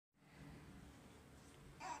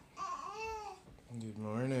Good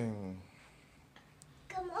morning.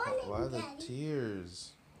 Good morning, Why the Daddy.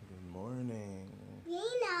 tears? Good morning. Me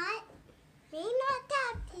not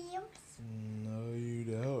that tears. No, you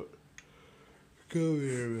don't. Come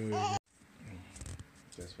here, baby.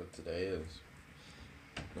 Guess what today is?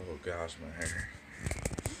 Oh gosh, my hair.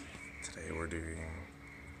 Today we're doing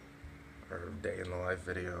our day in the life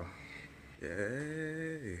video.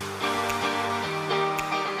 Yay!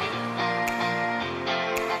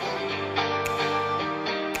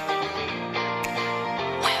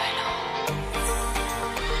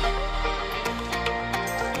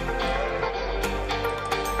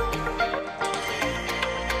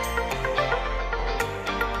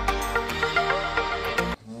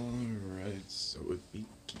 Alright, so it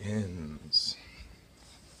begins.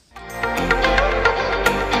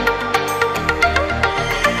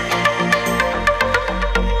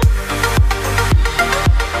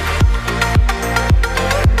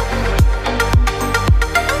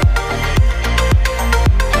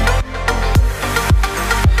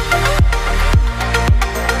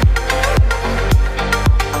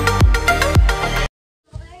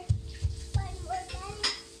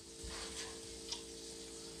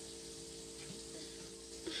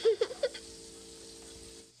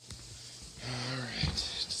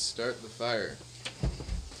 Start the fire.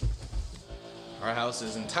 Our house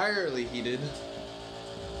is entirely heated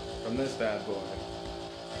from this bad boy,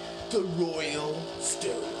 the Royal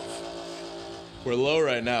Stove. We're low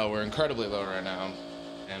right now, we're incredibly low right now,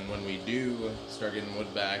 and when we do start getting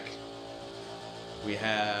wood back, we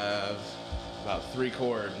have about 3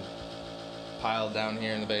 cord piled down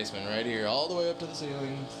here in the basement, right here, all the way up to the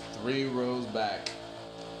ceiling, 3 rows back.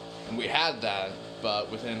 And we had that,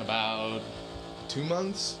 but within about 2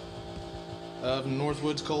 months of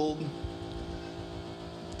Northwoods cold,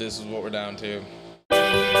 this is what we're down to.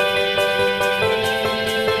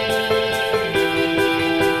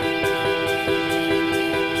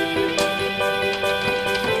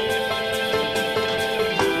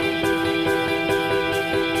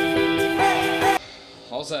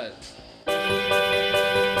 All set.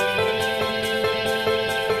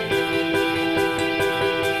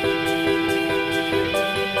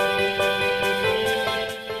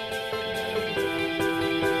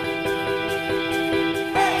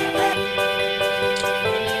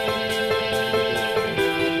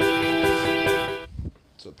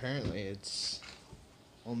 Apparently it's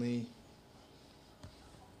only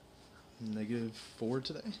 -4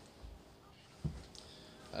 today.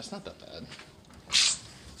 That's not that bad.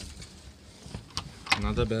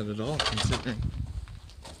 Not that bad at all, considering.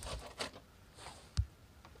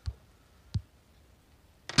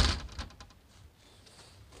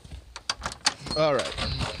 Alright.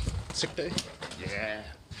 Sick day? Yeah.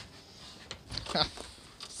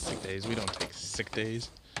 Sick days. We don't take sick days.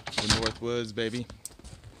 The Northwoods, baby.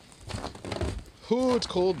 Oh, it's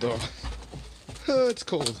cold though. Oh, it's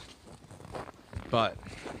cold. But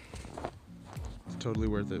it's totally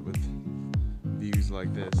worth it with views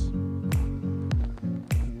like this.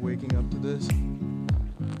 Waking up to this.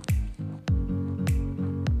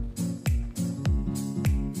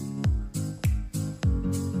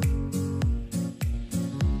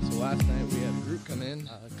 So last night we had a group come in,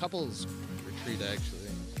 a couples retreat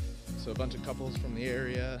actually. So a bunch of couples from the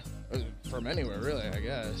area, from anywhere really, I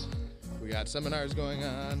guess. We got seminars going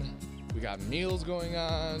on, we got meals going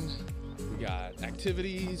on, we got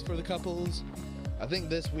activities for the couples. I think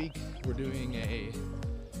this week we're doing a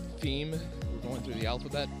theme. We're going through the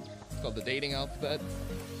alphabet. It's called the dating alphabet.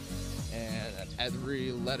 And at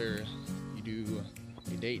every letter you do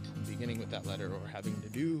a date beginning with that letter or having to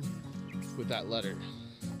do with that letter.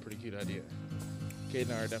 Pretty cute idea. Kate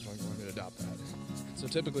and I are definitely going to adopt that. So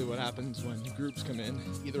typically what happens when groups come in,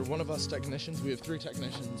 either one of us technicians, we have 3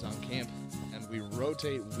 technicians on camp, and we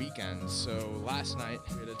rotate weekends. So last night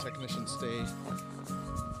we had a technician stay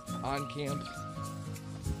on camp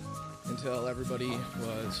until everybody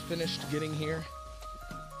was finished getting here,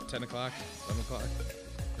 10 o'clock, 11 o'clock.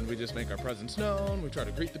 And we just make our presence known, we try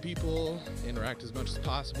to greet the people, interact as much as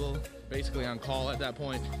possible, basically on call at that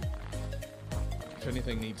point. If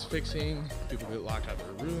anything needs fixing, people get locked out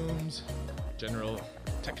of their rooms, general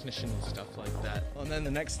technician stuff like that. And then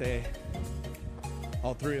the next day,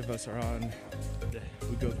 all 3 of us are on.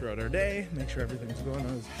 We go throughout our day, make sure everything's going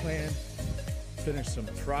on as planned, finish some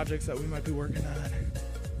projects that we might be working on.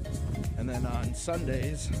 And then on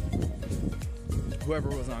Sundays, whoever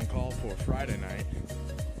was on call for Friday night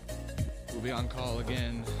will be on call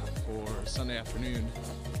again for Sunday afternoon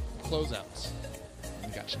closeouts.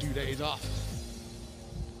 And we got 2 days off,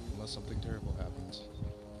 unless something terrible happens.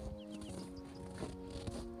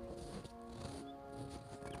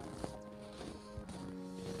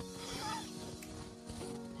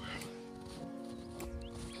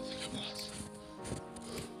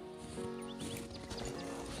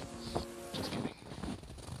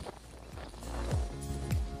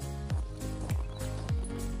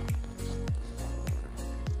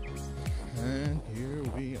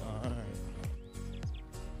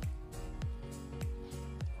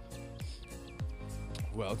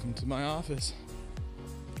 Welcome to my office.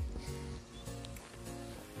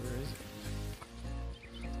 Where is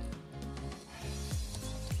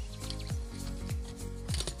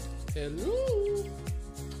it? Hello.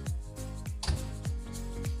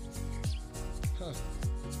 Huh.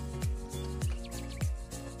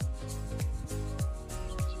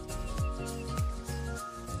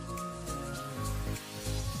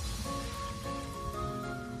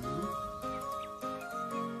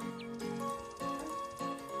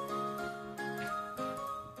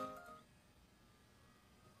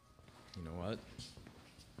 You know what?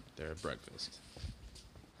 They're at breakfast.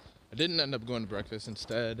 I didn't end up going to breakfast.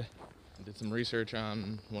 Instead, I did some research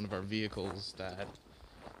on one of our vehicles that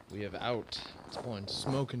we have out. It's blowing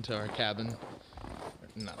smoke into our cabin.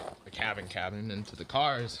 Not the cabin, into the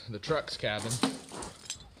cars, the truck's cabin.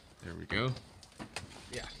 There we go.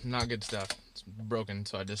 Yeah, not good stuff. It's broken,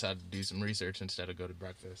 so I decided to do some research instead of go to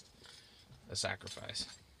breakfast. A sacrifice.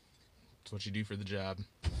 It's what you do for the job.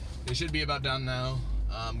 They should be about done now.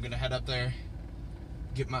 I'm gonna head up there,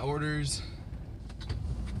 get my orders,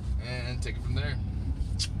 and take it from there.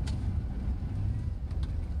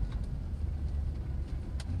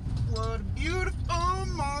 What a beautiful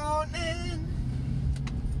morning.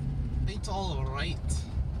 It's all right.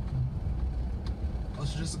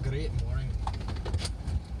 It's just a great morning.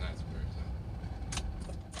 That's very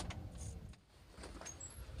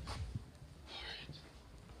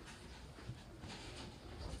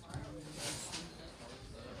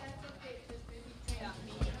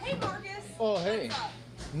Hey, Marcus. Oh, hey.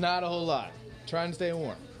 Not a whole lot. Try and stay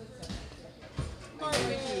warm.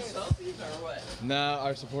 Marcus. Selfies or what? No,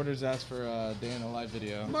 our supporters asked for a day in a live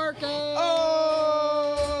video. Marcus!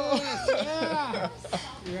 Oh! Yeah!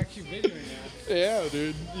 You're actually videoing now. Yeah,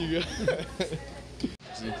 dude. You got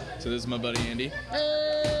So this is my buddy Andy.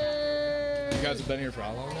 Hey! You guys have been here for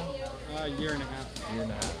how long now? A year and a half. A year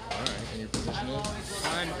and a half. All right. And your position is?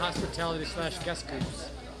 I'm hospitality / guest groups.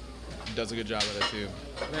 Does a good job at it too.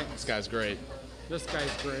 This Thanks. guy's great. This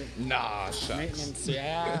guy's great. Nah, shucks. Maintenance,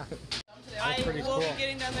 yeah. I pretty will cool. be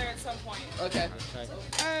getting down there at some point. Okay.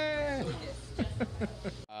 Okay.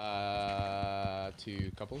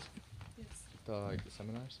 To couples? Yes. The like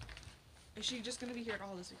seminars? Is she just gonna be here at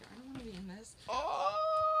all this week? I don't want to be in this. Oh!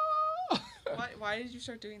 Why did you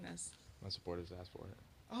start doing this? My supporters asked for it.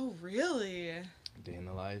 Oh, really? Day in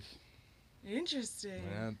the life. Interesting.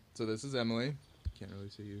 Yeah. So this is Emily. Can't really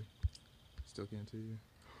see you. Still can't see you.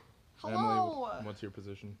 Hello. Emily, what's your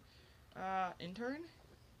position? Intern?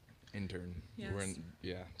 Intern. Yes. We're in,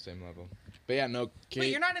 yeah, same level. But yeah, no, Kate.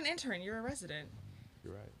 Wait, you're not an intern. You're a resident.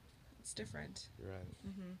 You're right. It's different. You're right.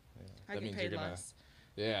 Mm-hmm. Yeah. I That get means paid you're gonna, less.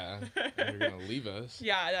 yeah, and you're gonna leave us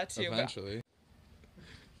Yeah, that too. but- eventually.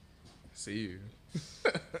 See you.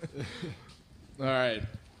 All right,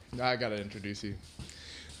 I gotta introduce you.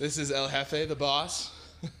 This is El Jefe, the boss.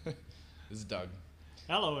 This is Doug.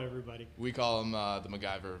 Hello, everybody. We call him the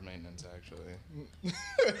MacGyver of maintenance, actually.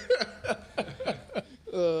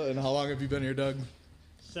 And how long have you been here, Doug?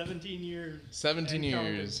 17 years. 17 And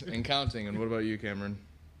years counting. and counting. And what about you, Cameron?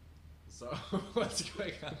 So, what's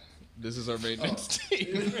going on? This is our maintenance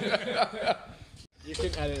team. You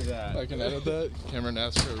can edit that. I can edit that. Cameron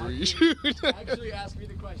asked for a reshoot. Actually, ask me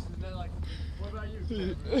the question, and then like, what about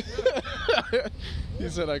you? He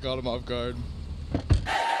said I caught him off guard.